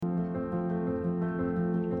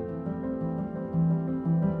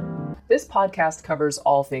This podcast covers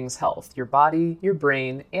all things health, your body, your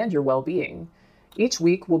brain, and your well-being. Each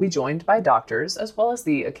week, we'll be joined by doctors, as well as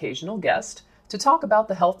the occasional guest, to talk about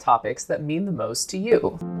the health topics that mean the most to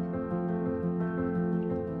you.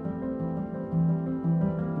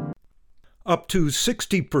 Up to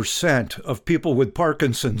 60% of people with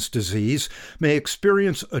Parkinson's disease may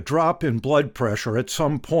experience a drop in blood pressure at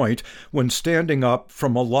some point when standing up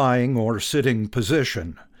from a lying or sitting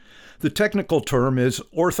position. The technical term is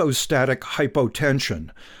orthostatic hypotension,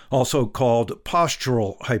 also called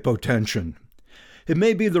postural hypotension. It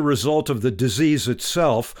may be the result of the disease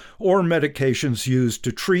itself or medications used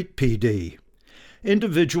to treat PD.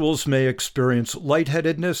 Individuals may experience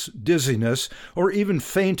lightheadedness, dizziness, or even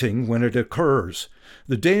fainting when it occurs.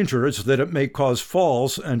 The danger is that it may cause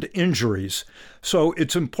falls and injuries, so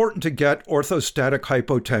it's important to get orthostatic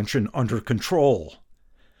hypotension under control.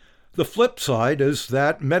 The flip side is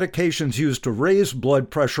that medications used to raise blood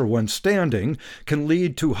pressure when standing can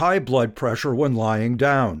lead to high blood pressure when lying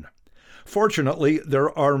down. Fortunately,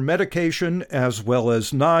 there are medication as well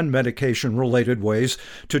as non-medication related ways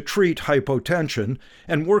to treat hypotension,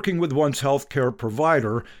 and working with one's healthcare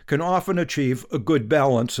provider can often achieve a good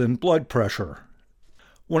balance in blood pressure.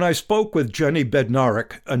 When I spoke with Jenny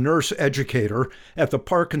Bednarik, a nurse educator at the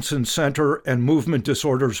Parkinson Center and Movement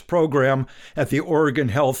Disorders Program at the Oregon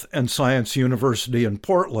Health and Science University in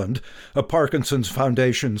Portland, a Parkinson's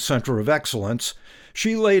Foundation Center of Excellence,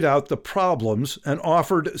 she laid out the problems and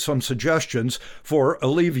offered some suggestions for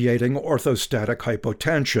alleviating orthostatic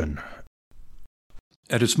hypotension.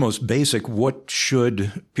 At its most basic, what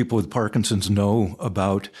should people with Parkinson's know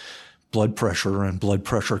about blood pressure and blood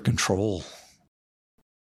pressure control?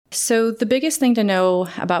 So the biggest thing to know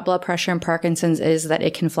about blood pressure in Parkinson's is that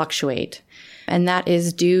it can fluctuate. And that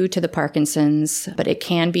is due to the Parkinson's, but it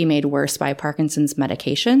can be made worse by Parkinson's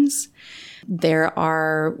medications. There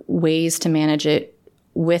are ways to manage it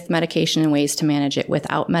with medication and ways to manage it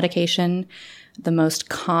without medication. The most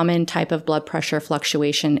common type of blood pressure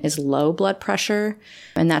fluctuation is low blood pressure.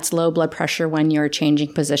 And that's low blood pressure when you're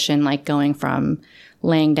changing position, like going from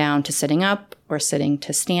laying down to sitting up or sitting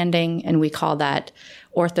to standing. And we call that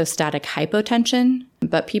orthostatic hypotension.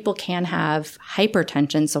 But people can have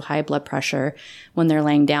hypertension, so high blood pressure, when they're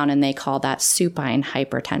laying down, and they call that supine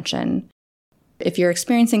hypertension. If you're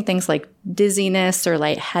experiencing things like dizziness or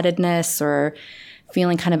lightheadedness or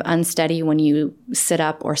feeling kind of unsteady when you sit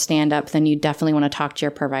up or stand up, then you definitely want to talk to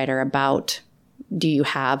your provider about, do you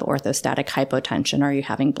have orthostatic hypotension? Are you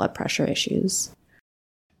having blood pressure issues?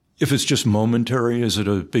 If it's just momentary, is it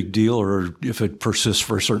a big deal? Or if it persists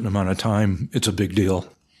for a certain amount of time, it's a big deal?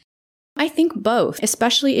 I think both,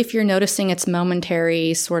 especially if you're noticing it's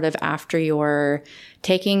momentary sort of after you're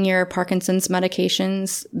taking your Parkinson's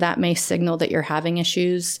medications. That may signal that you're having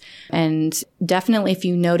issues. And definitely if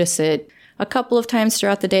you notice it a couple of times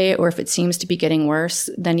throughout the day, or if it seems to be getting worse,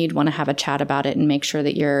 then you'd want to have a chat about it and make sure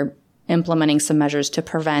that you're implementing some measures to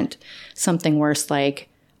prevent something worse like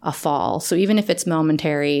a fall. So even if it's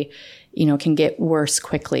momentary, it can get worse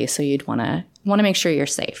quickly. So you'd want to make sure you're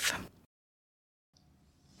safe.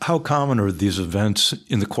 How common are these events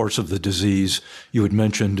in the course of the disease? You had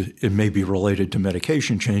mentioned it may be related to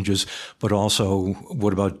medication changes, but also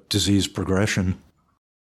what about disease progression?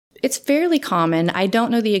 It's fairly common. I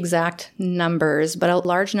don't know the exact numbers, but a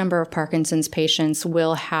large number of Parkinson's patients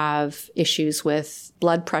will have issues with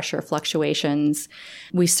blood pressure fluctuations.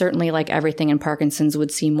 We certainly, like everything in Parkinson's,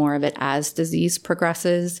 would see more of it as disease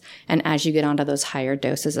progresses and as you get onto those higher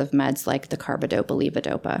doses of meds like the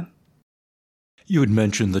carbidopa-levodopa. You had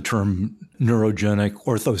mentioned the term neurogenic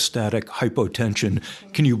orthostatic hypotension.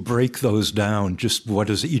 Can you break those down? Just what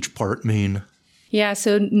does each part mean? Yeah,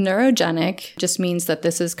 so neurogenic just means that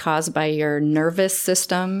this is caused by your nervous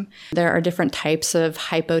system. There are different types of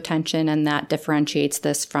hypotension, and that differentiates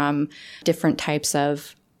this from different types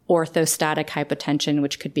of orthostatic hypotension,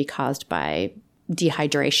 which could be caused by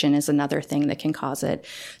dehydration is another thing that can cause it.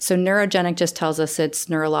 So neurogenic just tells us it's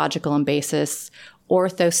neurological in basis.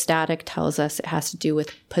 Orthostatic tells us it has to do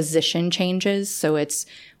with position changes. So it's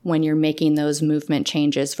when you're making those movement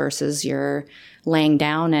changes versus you're laying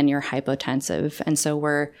down and you're hypotensive. And so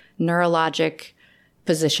we're neurologic,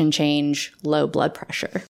 position change, low blood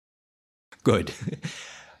pressure. Good.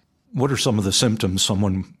 What are some of the symptoms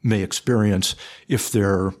someone may experience if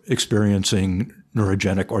they're experiencing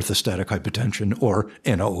neurogenic orthostatic hypotension or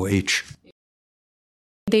NOH?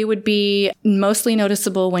 They would be mostly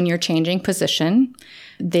noticeable when you're changing position.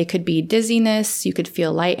 They could be dizziness, you could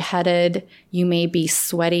feel lightheaded, you may be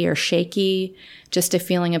sweaty or shaky, just a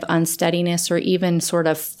feeling of unsteadiness or even sort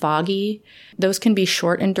of foggy. Those can be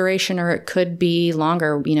short in duration or it could be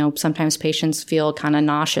longer. Sometimes patients feel kind of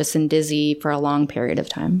nauseous and dizzy for a long period of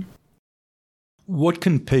time. What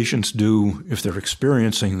can patients do if they're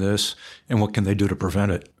experiencing this, and what can they do to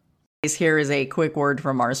prevent it? Here is a quick word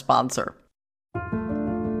from our sponsor.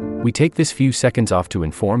 We take this few seconds off to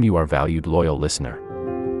inform you, our valued loyal listener,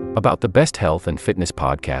 about the best health and fitness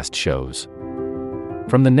podcast shows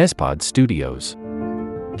from the Nespod Studios.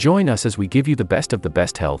 Join us as we give you the best of the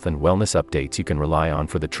best health and wellness updates you can rely on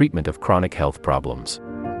for the treatment of chronic health problems.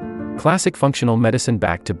 Classic functional medicine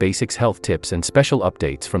back to basics health tips and special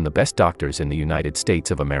updates from the best doctors in the United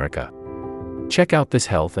States of America. Check out this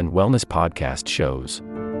health and wellness podcast shows.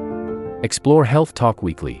 Explore Health Talk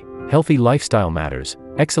Weekly, Healthy Lifestyle Matters,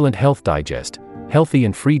 Excellent Health Digest, Healthy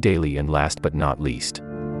and Free Daily, and last but not least,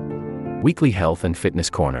 Weekly Health and Fitness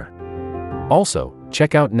Corner. Also,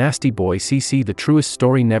 check out Nasty Boy CC, the truest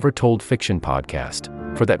story never told fiction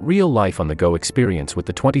podcast, for that real life on the go experience with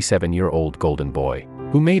the 27-year-old golden boy,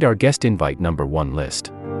 who made our guest invite #1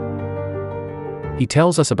 list. He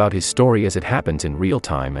tells us about his story as it happens in real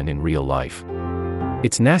time and in real life.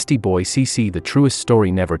 It's Nasty Boy CC, the truest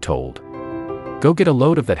story never told. Go get a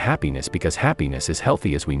load of that happiness, because happiness is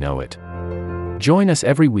healthy as we know it. Join us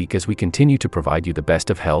every week as we continue to provide you the best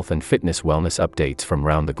of health and fitness wellness updates from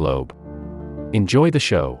around the globe. Enjoy the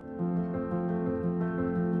show.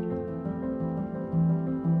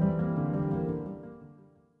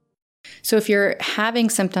 So if you're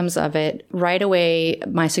having symptoms of it, right away,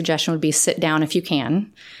 my suggestion would be sit down if you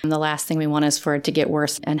can. And the last thing we want is for it to get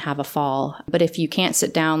worse and have a fall. But if you can't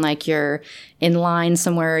sit down, like you're in line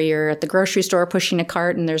somewhere, you're at the grocery store pushing a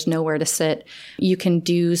cart and there's nowhere to sit, you can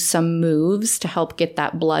do some moves to help get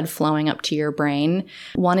that blood flowing up to your brain.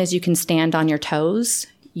 One is you can stand on your toes.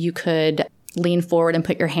 You could lean forward and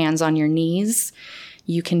put your hands on your knees.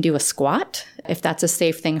 You can do a squat if that's a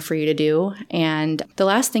safe thing for you to do. And the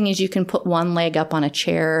last thing is you can put one leg up on a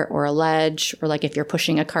chair or a ledge, or like if you're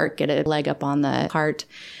pushing a cart, get a leg up on the cart.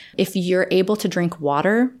 If you're able to drink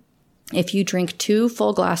water, if you drink 2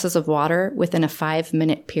 full glasses of water within a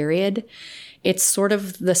 5-minute period, it's sort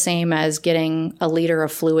of the same as getting a liter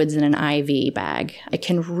of fluids in an IV bag. It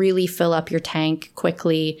can really fill up your tank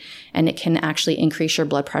quickly, and it can actually increase your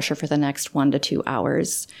blood pressure for the next 1 to 2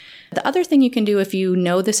 hours. The other thing you can do if you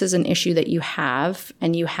know this is an issue that you have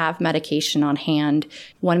and you have medication on hand,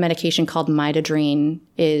 one medication called midodrine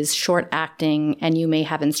is short acting, and you may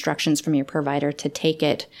have instructions from your provider to take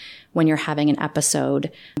it when you're having an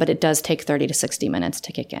episode, but it does take 30 to 60 minutes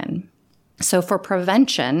to kick in. So for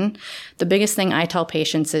prevention, the biggest thing I tell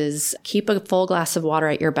patients is keep a full glass of water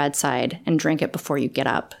at your bedside and drink it before you get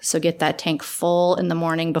up. So get that tank full in the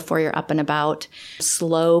morning before you're up and about.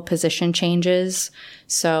 Slow position changes.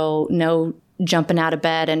 So no jumping out of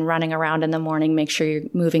bed and running around in the morning. Make sure you're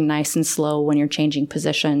moving nice and slow when you're changing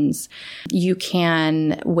positions. You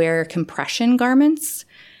can wear compression garments,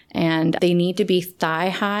 and they need to be thigh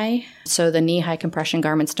high. So the knee high compression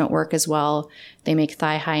garments don't work as well. They make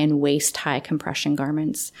thigh high and waist high compression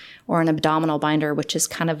garments, or an abdominal binder, which is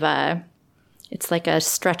kind of it's like a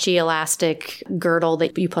stretchy elastic girdle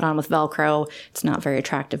that you put on with Velcro. It's not very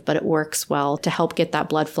attractive, but it works well to help get that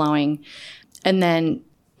blood flowing. And then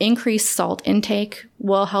increased salt intake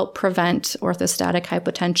will help prevent orthostatic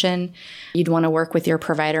hypotension. You'd want to work with your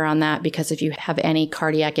provider on that, because if you have any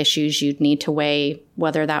cardiac issues, you'd need to weigh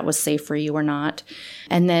whether that was safe for you or not.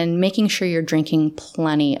 And then making sure you're drinking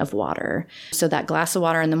plenty of water. So that glass of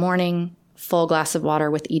water in the morning, full glass of water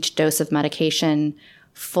with each dose of medication,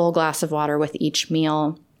 full glass of water with each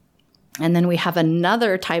meal. And then we have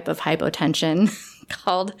another type of hypotension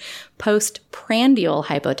called postprandial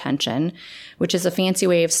hypotension, which is a fancy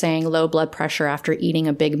way of saying low blood pressure after eating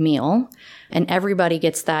a big meal. And everybody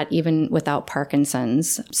gets that even without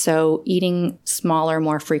Parkinson's. So eating smaller,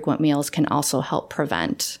 more frequent meals can also help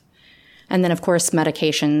prevent. And then, of course,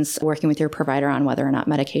 medications, working with your provider on whether or not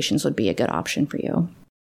medications would be a good option for you.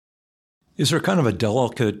 Is there kind of a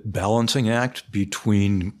delicate balancing act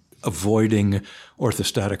between avoiding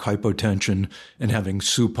orthostatic hypotension and having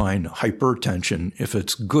supine hypertension? If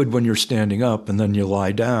it's good when you're standing up and then you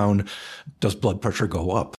lie down, does blood pressure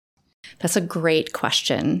go up? That's a great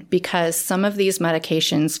question, because some of these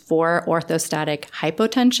medications for orthostatic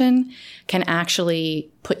hypotension can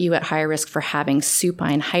actually put you at higher risk for having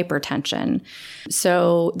supine hypertension.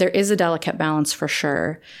 So there is a delicate balance for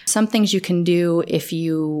sure. Some things you can do if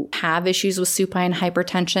you have issues with supine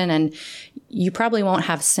hypertension, and you probably won't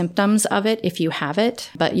have symptoms of it if you have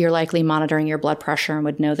it, but you're likely monitoring your blood pressure and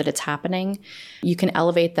would know that it's happening. You can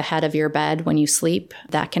elevate the head of your bed when you sleep.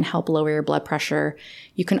 That can help lower your blood pressure.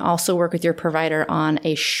 You can also work with your provider on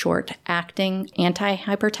a short-acting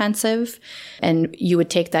antihypertensive, and you would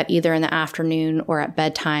take that either in the afternoon or at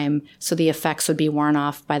bedtime, so the effects would be worn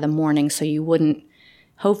off by the morning, so you wouldn't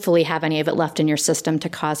hopefully have any of it left in your system to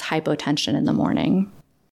cause hypotension in the morning.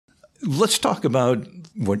 Let's talk about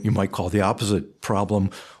what you might call the opposite problem.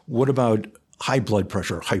 What about high blood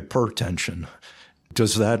pressure, hypertension?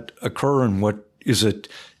 Does that occur, and what is it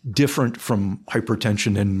different from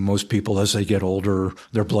hypertension in most people as they get older,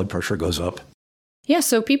 their blood pressure goes up? Yeah,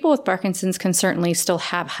 so people with Parkinson's can certainly still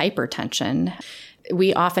have hypertension.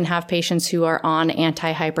 We often have patients who are on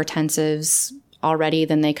antihypertensives already,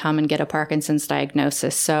 then they come and get a Parkinson's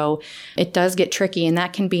diagnosis. So it does get tricky, and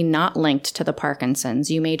that can be not linked to the Parkinson's.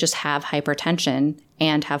 You may just have hypertension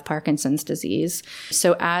and have Parkinson's disease.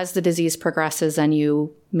 So as the disease progresses and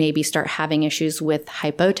you maybe start having issues with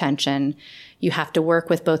hypotension, you have to work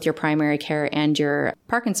with both your primary care and your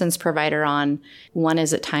Parkinson's provider on, one,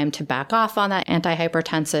 is it time to back off on that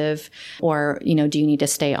antihypertensive, or, do you need to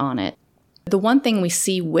stay on it? The one thing we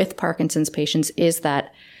see with Parkinson's patients is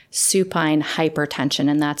that supine hypertension,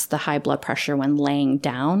 and that's the high blood pressure when laying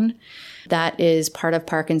down. That is part of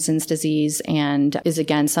Parkinson's disease, and is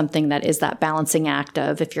again something that is that balancing act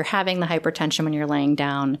of, if you're having the hypertension when you're laying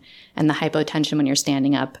down and the hypotension when you're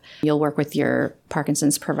standing up, you'll work with your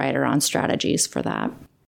Parkinson's provider on strategies for that.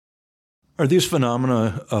 Are these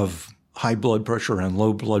phenomena of high blood pressure and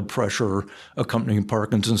low blood pressure accompanying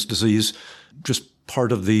Parkinson's disease just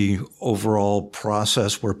part of the overall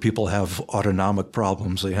process where people have autonomic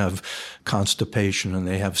problems? They have constipation and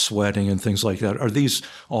they have sweating and things like that. Are these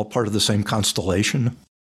all part of the same constellation?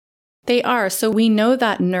 They are. So we know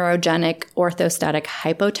that neurogenic orthostatic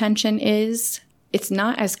hypotension is. It's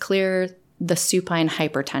not as clear the supine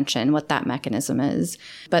hypertension, what that mechanism is.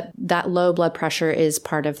 But that low blood pressure is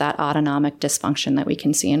part of that autonomic dysfunction that we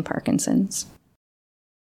can see in Parkinson's.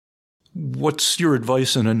 What's your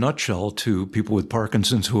advice in a nutshell to people with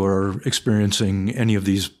Parkinson's who are experiencing any of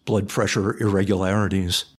these blood pressure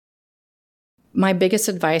irregularities? My biggest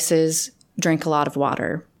advice is drink a lot of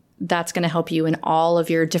water. That's going to help you in all of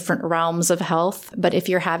your different realms of health. But if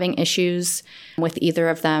you're having issues with either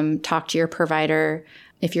of them, talk to your provider.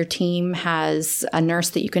 If your team has a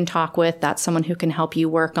nurse that you can talk with, that's someone who can help you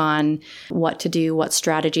work on what to do, what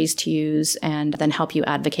strategies to use, and then help you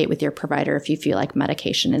advocate with your provider if you feel like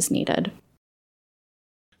medication is needed.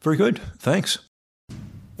 Very good. Thanks.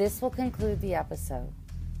 This will conclude the episode.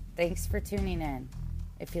 Thanks for tuning in.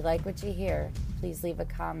 If you like what you hear, please leave a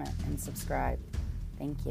comment and subscribe. Thank you.